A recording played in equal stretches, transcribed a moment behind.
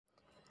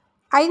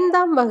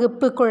ஐந்தாம்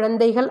வகுப்பு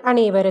குழந்தைகள்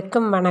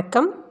அனைவருக்கும்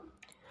வணக்கம்.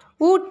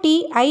 ஊட்டி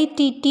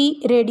ஐடிடி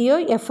ரேடியோ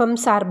எஃப்எம்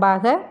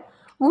சார்பாக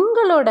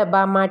உங்களோட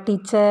பாமா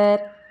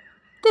டீச்சர்,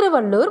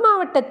 திருவள்ளூர்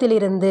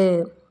மாவட்டத்திலிருந்து.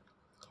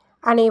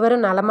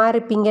 அனைவரும் நலமாக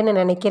இருப்பீங்கன்னு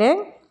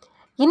நினைக்கிறேன்.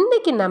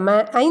 இன்றைக்கி நம்ம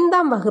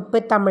ஐந்தாம்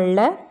வகுப்பு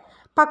தமிழில்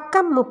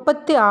பக்கம்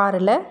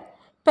 36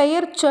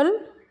 பெயர்ச்சொல்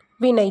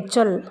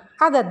வினைச்சொல்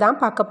அதை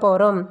தான் பார்க்க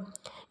போகிறோம்.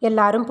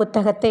 எல்லாரும்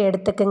புத்தகத்தை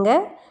எடுத்துக்குங்க,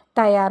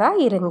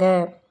 தயாராக இருங்க.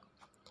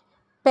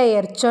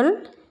 பெயர்ச்சொல்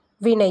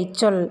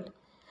வினைச்சொல்.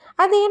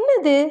 அது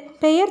என்னது?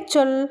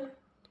 பெயர்ச்சொல்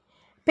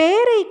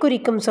பெயரை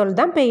குறிக்கும் சொல்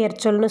தான்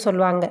பெயர்ச்சொல்னு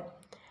சொல்லுவாங்க.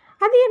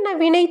 அது என்ன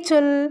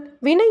வினைச்சொல்?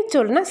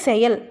 வினைச்சொல்னா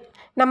செயல்,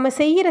 நம்ம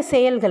செய்கிற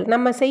செயல்கள்,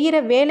 நம்ம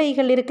செய்கிற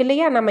வேலைகள் இருக்கு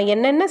இல்லையா, நம்ம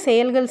என்னென்ன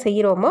செயல்கள்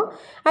செய்கிறோமோ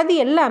அது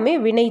எல்லாமே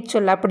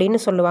வினைச்சொல்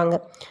அப்படின்னு சொல்லுவாங்க.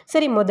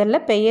 சரி,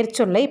 முதல்ல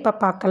பெயர்ச்சொல்லை இப்போ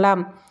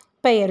பார்க்கலாம்.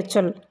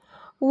 பெயர்ச்சொல்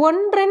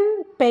ஒன்றன்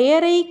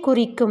பெயரை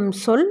குறிக்கும்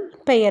சொல்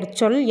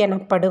பெயர்ச்சொல்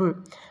எனப்படும்.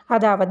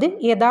 அதாவது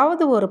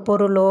ஏதாவது ஒரு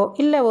பொருளோ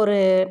இல்லை ஒரு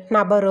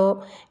நபரோ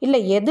இல்லை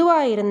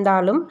எதுவாக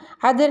இருந்தாலும்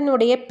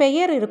அதனுடைய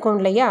பெயர் இருக்கும்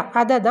இல்லையா,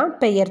 அதை தான்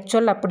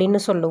பெயர்ச்சொல்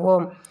அப்படின்னு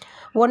சொல்லுவோம்.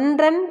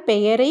 ஒன்றன்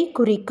பெயரை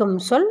குறிக்கும்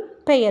சொல்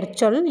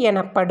பெயர்ச்சொல்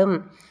எனப்படும்.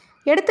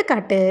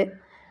 எடுத்துக்காட்டு,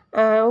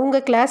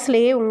 உங்கள்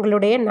கிளாஸ்லேயே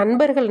உங்களுடைய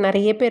நண்பர்கள்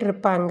நிறைய பேர்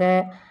இருப்பாங்க.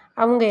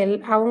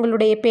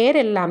 அவங்களுடைய பெயர்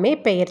எல்லாமே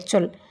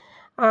பெயர்ச்சொல்.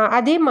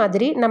 அதே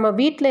மாதிரி நம்ம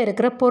வீட்டில்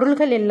இருக்கிற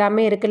பொருள்கள்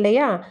எல்லாமே இருக்கு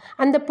இல்லையா,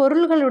 அந்த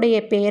பொருள்களுடைய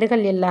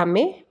பெயர்கள்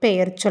எல்லாமே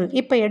பெயர்ச்சொல்.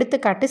 இப்போ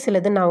எடுத்துக்காட்டு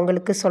சிலது நான்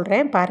உங்களுக்கு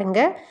சொல்கிறேன்,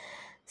 பாருங்கள்.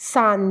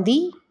 சாந்தி,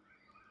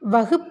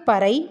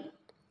 வகுப்பறை,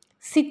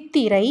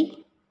 சித்திரை,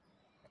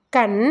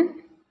 கண்,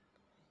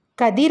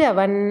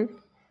 கதிரவன்,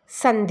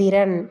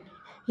 சந்திரன்.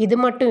 இது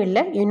மட்டும்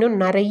இல்லை, இன்னும்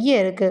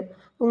நிறைய இருக்குது.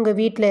 உங்கள்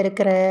வீட்டில்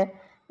இருக்கிற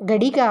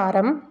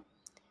கடிகாரம்,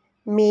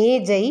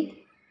 மேஜை,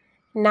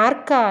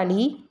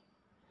 நாற்காலி,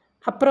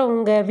 அப்புறம்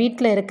உங்கள்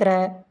வீட்டில் இருக்கிற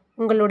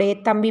உங்களுடைய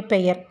தம்பி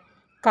பெயர்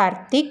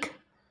கார்த்திக்,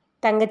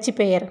 தங்கச்சி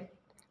பெயர்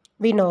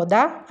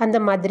வினோதா, அந்த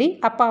மாதிரி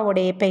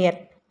அப்பாவுடைய பெயர்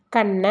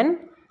கண்ணன்,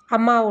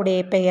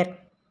 அம்மாவுடைய பெயர்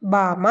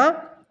பாமா.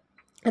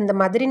 அந்த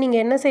மாதிரி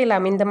நீங்கள் என்ன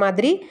செய்யலாம், இந்த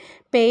மாதிரி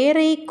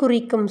பெயரை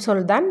குறிக்கும்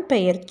சொல் தான்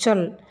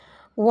பெயர்ச்சொல்.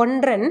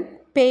 ஒன்றன்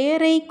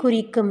பெயரை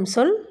குறிக்கும்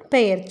சொல்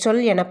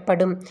பெயர்ச்சொல்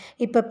எனப்படும்.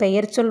 இப்போ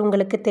பெயர்ச்சொல்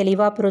உங்களுக்கு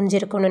தெளிவாக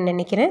புரிஞ்சிருக்கும்னு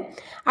நினைக்கிறேன்.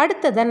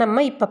 அடுத்ததாக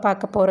நம்ம இப்போ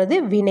பார்க்க போகிறது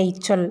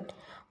வினைச்சொல்.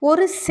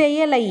 ஒரு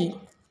செயலை,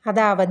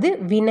 அதாவது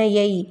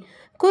வினையை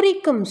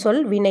குறிக்கும்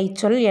சொல்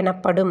வினைச்சொல்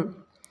எனப்படும்.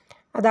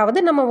 அதாவது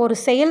நம்ம ஒரு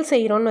செயல்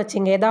செய்கிறோன்னு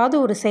வச்சுங்க, ஏதாவது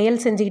ஒரு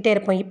செயல் செஞ்சுக்கிட்டே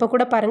இருப்போம். இப்போ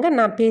கூட பாருங்கள்,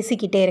 நான்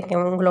பேசிக்கிட்டே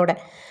இருக்கேன் உங்களோட.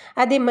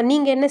 அதே மாதிரி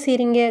நீங்கள் என்ன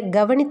செய்கிறீங்க,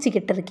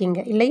 கவனிச்சுக்கிட்டு இருக்கீங்க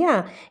இல்லையா,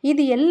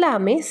 இது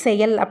எல்லாமே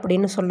செயல்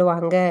அப்படின்னு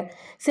சொல்லுவாங்க.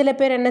 சில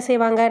பேர் என்ன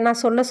செய்வாங்க,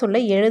 நான் சொல்ல சொல்ல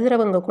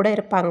எழுதுகிறவங்க கூட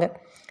இருப்பாங்க.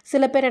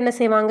 சில பேர் என்ன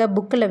செய்வாங்க,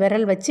 புக்கில்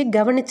விரல் வச்சு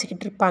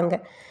கவனிச்சுக்கிட்டு இருப்பாங்க.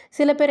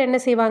 சில பேர் என்ன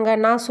செய்வாங்க,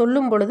 நான்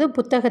சொல்லும் பொழுது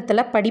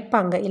புத்தகத்தில்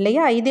படிப்பாங்க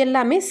இல்லையா, இது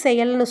எல்லாமே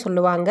செயல்னு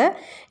சொல்லுவாங்க.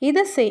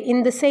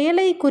 இந்த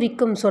செயலை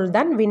குறிக்கும் சொல்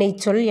தான்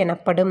வினைச்சொல்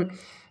எனப்படும்.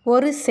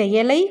 ஒரு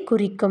செயலை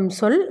குறிக்கும்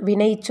சொல்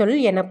வினைச்சொல்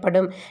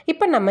எனப்படும்.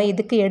 இப்போ நம்ம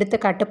இதுக்கு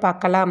எடுத்துக்காட்டு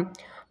பார்க்கலாம்.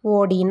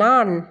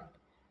 ஓடினான்,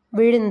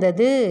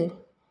 விழுந்தது,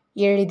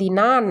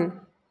 எழுதினான்,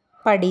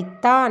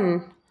 படித்தான்,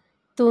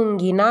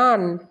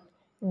 தூங்கினான்,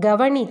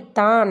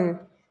 கவனித்தான்,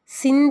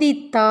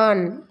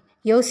 சிந்தித்தான்.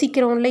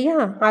 யோசிக்கிறோம் இல்லையா,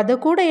 அது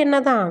கூட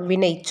என்னதான்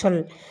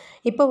வினைச்சொல்.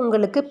 இப்போ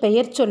உங்களுக்கு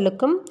பெயர்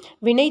சொல்லுக்கும்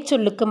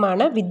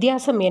வினைச்சொல்லுக்குமான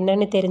வித்தியாசம்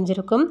என்னன்னு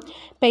தெரிஞ்சிருக்கும்.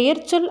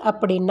 பெயர்ச்சொல்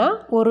அப்படின்னா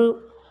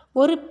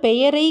ஒரு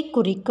பெயரை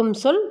குறிக்கும்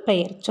சொல்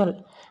பெயர்ச்சொல்.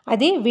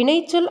 அதே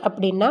வினைச்சொல்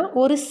அப்படின்னா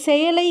ஒரு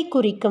செயலை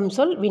குறிக்கும்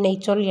சொல்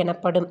வினைச்சொல்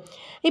எனப்படும்.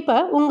 இப்போ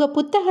உங்கள்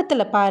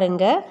புத்தகத்தில்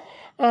பாருங்கள்,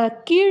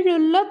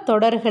 கீழுள்ள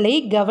தொடர்களை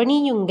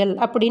கவனியுங்கள்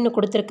அப்படின்னு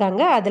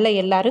கொடுத்துருக்காங்க. அதில்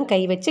எல்லாரும்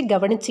கை வச்சு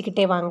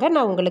கவனிச்சுக்கிட்டே வாங்க,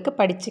 நான் உங்களுக்கு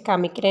படித்து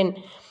காமிக்கிறேன்.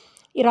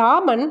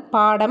 ராமன்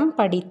பாடம்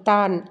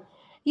படித்தான்.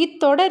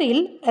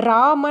 இத்தொடரில்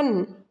ராமன்,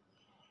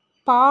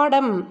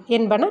 பாடம்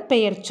என்பன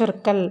பெயர்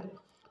சொற்கள்,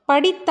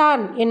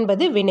 படித்தான்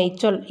என்பது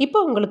வினைச்சொல். இப்போ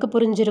உங்களுக்கு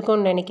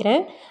புரிஞ்சிருக்கும்னு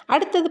நினைக்கிறேன்.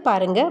 அடுத்தது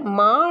பாருங்க,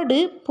 மாடு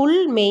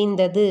புல்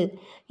மேய்ந்தது.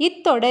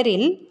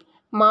 இத்தொடரில்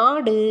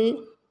மாடு,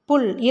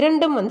 புல்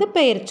இரண்டும்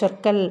பெயர்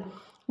சொற்கள்.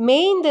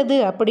 மேய்ந்தது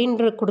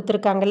அப்படின்ற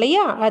கொடுத்துருக்காங்க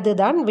இல்லையா,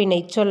 அதுதான்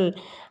வினைச்சொல்.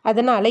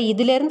 அதனால்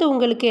இதிலேருந்து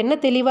உங்களுக்கு என்ன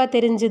தெளிவாக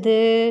தெரிஞ்சுது,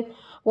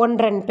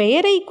 ஒன்றன்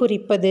பெயரை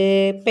குறிப்பது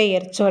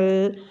பெயர்ச்சொல்,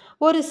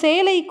 ஒரு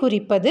செயலை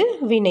குறிப்பது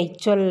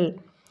வினைச்சொல்.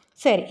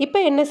 சரி, இப்போ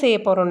என்ன செய்ய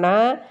போகிறோன்னா,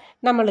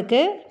 நம்மளுக்கு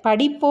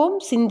படிப்போம்,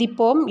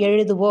 சிந்திப்போம்,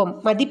 எழுதுவோம்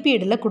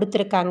மதிப்பீடில்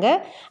கொடுத்துருக்காங்க.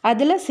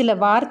 அதில் சில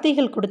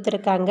வார்த்தைகள்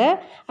கொடுத்துருக்காங்க.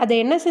 அதை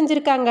என்ன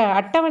செஞ்சுருக்காங்க,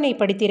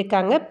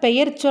 அட்டவணைப்படுத்தியிருக்காங்க.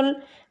 பெயர்ச்சொல்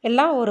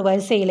எல்லாம் ஒரு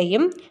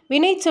வரிசையிலையும்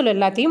வினைச்சொல்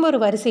எல்லாத்தையும் ஒரு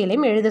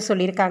வரிசையிலையும் எழுத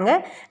சொல்லியிருக்காங்க.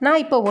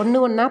 நான் இப்போ ஒன்று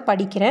ஒன்றா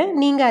படிக்கிறேன்,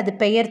 நீங்கள் அது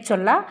பெயர்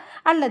சொல்லா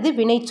அல்லது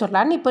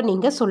வினைச்சொல்லான்னு இப்போ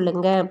நீங்கள்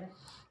சொல்லுங்கள்.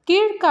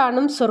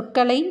 கீழ்காணும்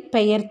சொற்களை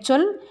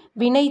பெயர்ச்சொல்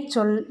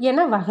வினைச்சொல்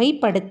என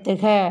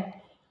வகைப்படுத்துக.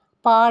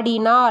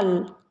 பாடினாள்,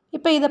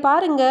 இப்போ இதை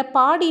பாருங்க,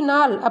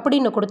 பாடினாள்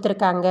அப்படின்னு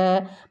கொடுத்துருக்காங்க.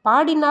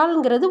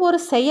 பாடினாள்ங்கிறது ஒரு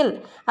செயல்.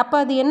 அப்போ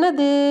அது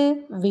என்னது?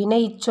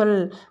 வினைச்சொல்.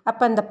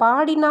 அப்போ அந்த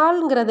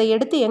பாடினாள்ங்கிறத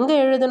எடுத்து எங்கே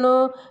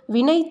எழுதணும்?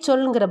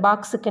 வினைச்சொல்ங்கிற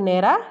பாக்ஸுக்கு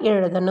நேராக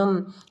எழுதணும்.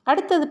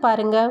 அடுத்தது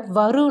பாருங்க,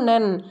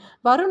 வருணன்.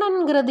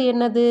 வருணன்கிறது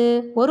என்னது?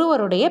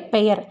 ஒருவருடைய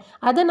பெயர்.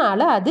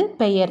 அதனால் அது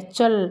பெயர்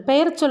சொல்.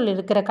 பெயர் சொல்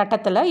இருக்கிற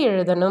கட்டத்தில்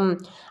எழுதணும்.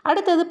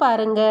 அடுத்தது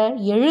பாருங்க,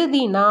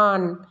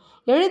 எழுதினான்.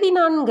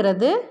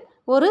 எழுதினான்ங்கிறது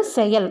ஒரு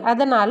செயல்.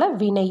 அதனால்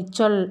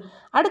வினைச்சொல்.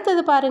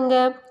 அடுத்தது பாருங்க,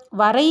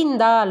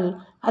 வரைந்தாள்.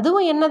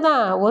 அதுவும்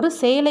என்னதான்? ஒரு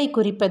செயலை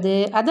குறிப்பது.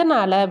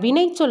 அதனால்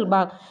வினைச்சொல்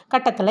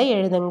கட்டத்தில்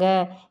எழுதுங்க.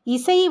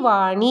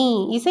 இசைவாணி.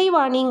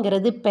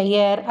 இசைவாணிங்கிறது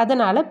பெயர்.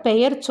 அதனால்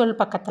பெயர் சொல்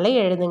பக்கத்தில்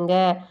எழுதுங்க.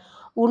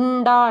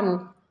 உண்டான்.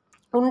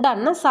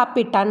 உண்டான்னா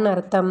சாப்பிட்டான்னு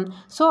அர்த்தம்.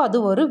 ஸோ அது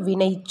ஒரு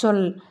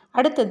வினைச்சொல்.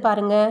 அடுத்தது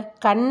பாருங்க,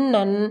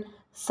 கண்ணன்,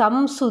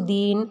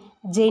 சம்சுதீன்,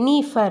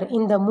 ஜெனிஃபர்.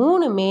 இந்த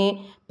மூணுமே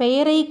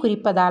பெயரை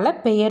குறிப்பதால்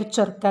பெயர்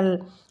சொற்கள்.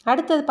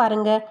 அடுத்தது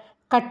பாருங்க,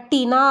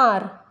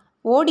 கட்டினார்,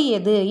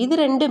 ஓடியது. இது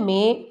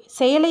ரெண்டுமே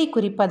செயலை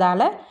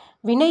குறிப்பதால்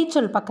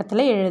வினைச்சொல்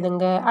பக்கத்தில்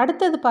எழுதுங்க.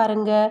 அடுத்தது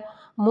பாருங்க,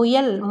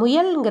 முயல்.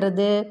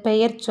 முயல்ங்கிறது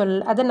பெயர் சொல்.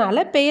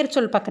 அதனால் பெயர்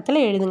சொல்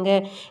பக்கத்தில் எழுதுங்க.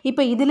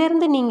 இப்போ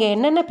இதிலிருந்து நீங்கள்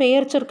என்னென்ன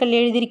பெயர் சொற்கள்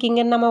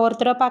எழுதியிருக்கீங்கன்னு நம்ம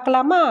ஒருத்தரை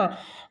பார்க்கலாமா?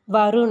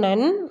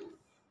 வருணன்,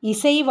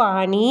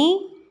 இசைவாணி,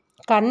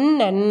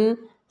 கண்ணன்,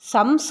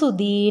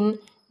 சம்சுதீன்,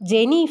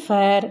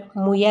 ஜெனிஃபர்,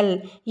 முயல்.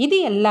 இது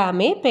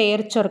எல்லாமே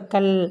பெயர்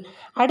சொற்கள்.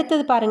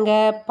 அடுத்தது பாருங்க,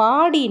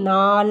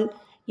 பாடினாள்,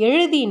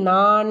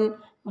 எழுதினான்,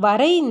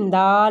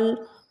 வரைந்தாள்,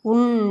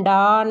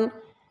 உண்டான்,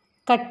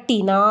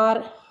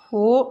 கட்டினார்,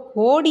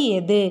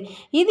 ஓடியது.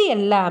 இது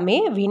எல்லாமே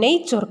வினை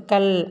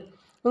சொற்கள்.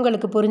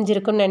 உங்களுக்கு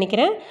புரிஞ்சிருக்குன்னு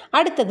நினைக்கிறேன்.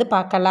 அடுத்தது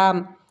பார்க்கலாம்.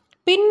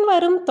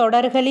 பின்வரும்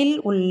தொடர்களில்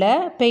உள்ள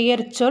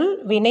பெயர்ச்சொல்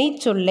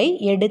வினைச்சொல்லை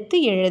எடுத்து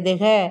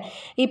எழுதுக.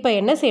 இப்போ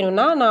என்ன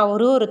செய்யணும்னா, நான்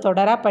ஒரு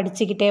தொடராக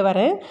படிச்சுக்கிட்டே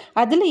வரேன்.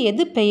 அதில்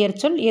எது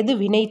பெயர்ச்சொல் எது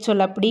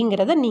வினைச்சொல்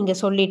அப்படிங்கிறத நீங்கள்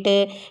சொல்லிவிட்டு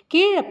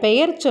கீழே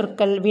பெயர்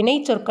சொற்கள் வினை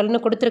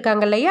சொற்கள்னு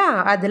கொடுத்துருக்காங்க இல்லையா,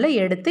 அதில்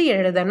எடுத்து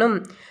எழுதணும்.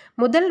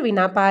 முதல்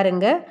வினா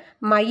பாருங்க,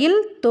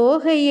 மயில்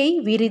தோகையை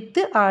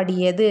விரித்து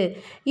ஆடியது.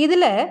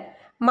 இதில்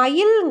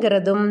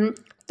மயில்ங்கிறதும்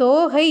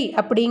தோகை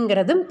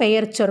அப்படிங்கிறதும்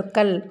பெயர்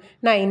சொற்கள்.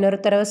 நான் இன்னொரு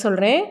தடவை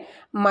சொல்கிறேன்.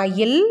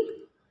 மயில்,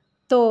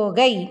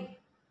 தோகை,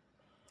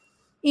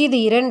 இது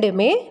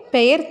இரண்டுமே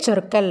பெயர்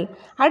சொற்கள்.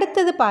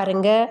 அடுத்தது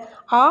பாருங்க,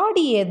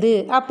 ஆடியது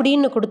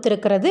அப்படின்னு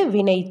கொடுத்துருக்கிறது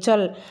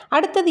வினைச்சொல்.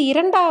 அடுத்தது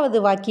இரண்டாவது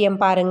வாக்கியம்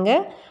பாருங்க,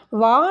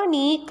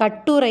 வாணி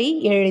கட்டுரை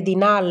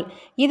எழுதினாள்.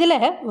 இதில்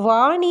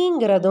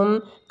வாணிங்கிறதும்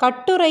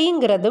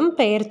கட்டுரைங்கிறதும்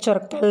பெயர்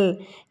சொற்கள்.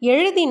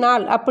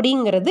 எழுதினாள்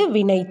அப்படிங்கிறது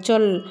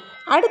வினைச்சொல்.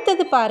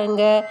 அடுத்தது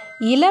பாருங்க,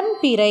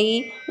 இளம்பிறை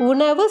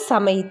உணவு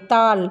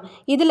சமைத்தாள்.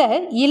 இதில்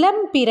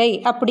இளம்பிறை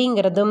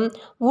அப்படிங்கிறதும்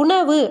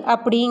உணவு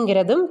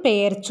அப்படிங்கிறதும்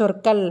பெயர்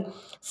சொற்கள்.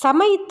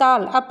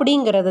 சமைத்தாள்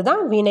அப்படிங்கிறது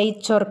தான் வினை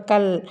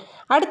சொற்கள்.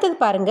 அடுத்தது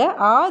பாருங்க,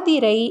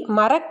 ஆதிரை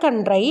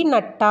மரக்கன்றை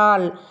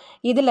நட்டாள்.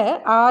 இதில்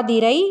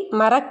ஆதிரை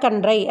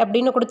மரக்கன்றை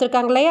அப்படின்னு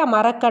கொடுத்துருக்காங்க இல்லையா,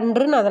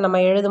 மரக்கன்றுன்னு அதை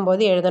நம்ம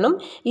எழுதும்போது எழுதணும்.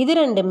 இது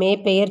ரெண்டுமே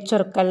பெயர்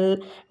சொற்கள்.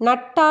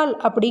 நட்டாள்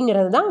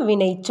அப்படிங்கிறது தான்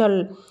வினைச்சொல்.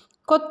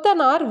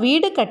 கொத்தனார்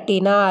வீடு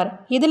கட்டினார்.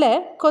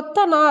 இதில்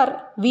கொத்தனார்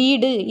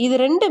வீடு இது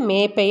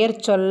ரெண்டுமே பெயர்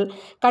சொல்.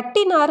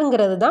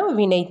 கட்டினாருங்கிறது தான்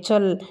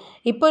வினைச்சொல்.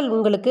 இப்போ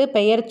உங்களுக்கு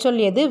பெயர் சொல்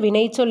எது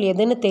வினைச்சொல்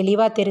எதுன்னு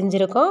தெளிவாக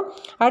தெரிஞ்சிருக்கும்.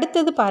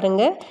 அடுத்தது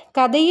பாருங்க,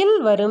 கதையில்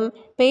வரும்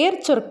பெயர்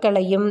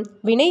சொற்களையும்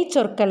வினை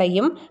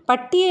சொற்களையும்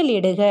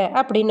பட்டியலிடுக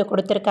அப்படின்னு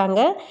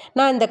கொடுத்துருக்காங்க.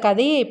 நான் இந்த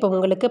கதையை இப்போ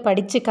உங்களுக்கு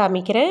படித்து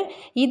காமிக்கிறேன்.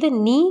 இது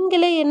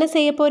நீங்களே என்ன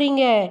செய்ய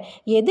போகிறீங்க,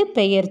 எது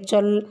பெயர்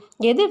சொல்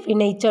எது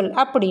வினைச்சொல்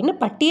அப்படின்னு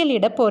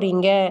பட்டியலிட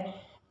போகிறீங்க.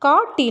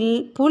 காட்டில்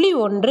புலி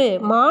ஒன்று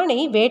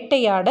மானை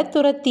வேட்டையாட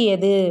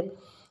துரத்தியது.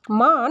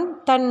 மான்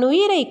தன்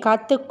உயிரை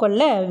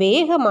காத்துக்கொள்ள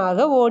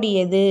வேகமாக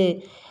ஓடியது.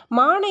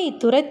 மானை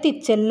துரத்தி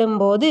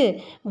செல்லும்போது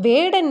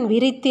வேடன்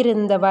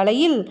விரித்திருந்த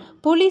வலையில்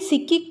புலி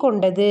சிக்கிக்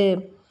கொண்டது.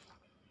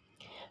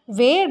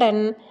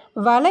 வேடன்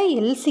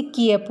வலையில்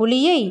சிக்கிய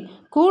புலியை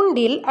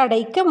கூண்டில்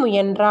அடைக்க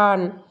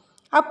முயன்றான்.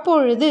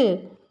 அப்பொழுது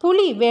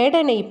புலி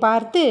வேடனை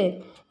பார்த்து,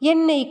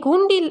 என்னை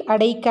கூண்டில்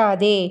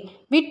அடைக்காதே,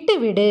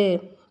 விட்டுவிடு,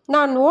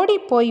 நான்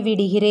ஓடிப்போய்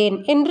விடுகிறேன்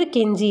என்று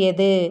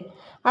கெஞ்சியது.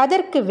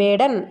 அதற்கு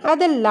வேடன்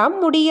அதெல்லாம்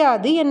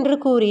முடியாது என்று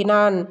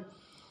கூறினான்.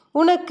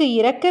 உனக்கு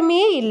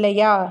இரக்கமே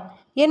இல்லையா,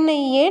 என்னை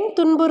ஏன்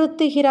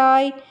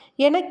துன்புறுத்துகிறாய்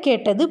எனக்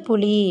கேட்டது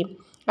புலி.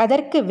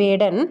 அதற்கு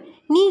வேடன்,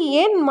 நீ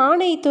ஏன்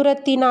மானை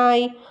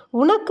துரத்தினாய்,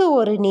 உனக்கு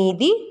ஒரு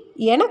நீதி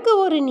எனக்கு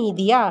ஒரு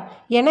நீதியா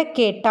எனக்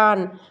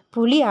கேட்டான்.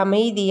 புலி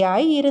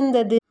அமைதியாய்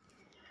இருந்தது.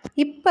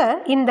 இப்போ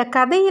இந்த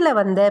கதையில்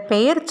வந்த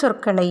பெயர்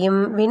சொற்களையும்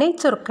வினை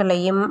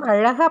சொற்களையும்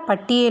அழகாக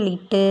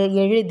பட்டியலிட்டு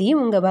எழுதி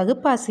உங்கள்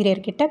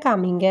வகுப்பாசிரியர்கிட்ட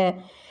காமிங்க.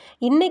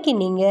 இன்றைக்கி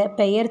நீங்கள்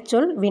பெயர்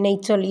சொல்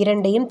வினைச்சொல்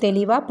இரண்டையும்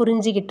தெளிவாக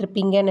புரிஞ்சிக்கிட்டு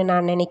இருப்பீங்கன்னு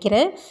நான்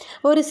நினைக்கிறேன்.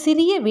 ஒரு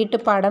சிறிய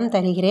வீட்டுப்பாடம்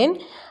தருகிறேன்.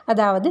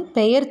 அதாவது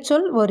பெயர்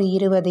சொல் ஒரு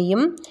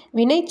 20ஐயும்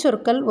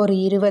வினைச்சொற்கள் ஒரு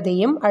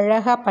 20ஐயும்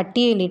அழகாக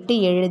பட்டியலிட்டு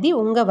எழுதி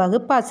உங்கள்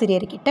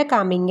வகுப்பாசிரியர்கிட்ட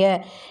காமிங்க.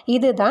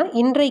 இதுதான்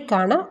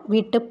இன்றைக்கான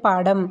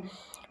வீட்டுப்பாடம்.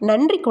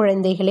 நன்றி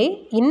குழந்தைகளே.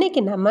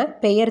 இன்றைக்கி நம்ம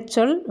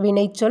பெயர்ச்சொல்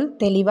வினைச்சொல்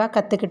தெளிவாக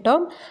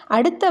கற்றுக்கிட்டோம்.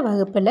 அடுத்த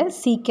வகுப்பில்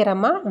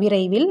சீக்கிரமாக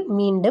விரைவில்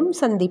மீண்டும்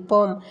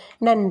சந்திப்போம்.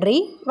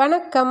 நன்றி,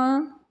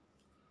 வணக்கம்.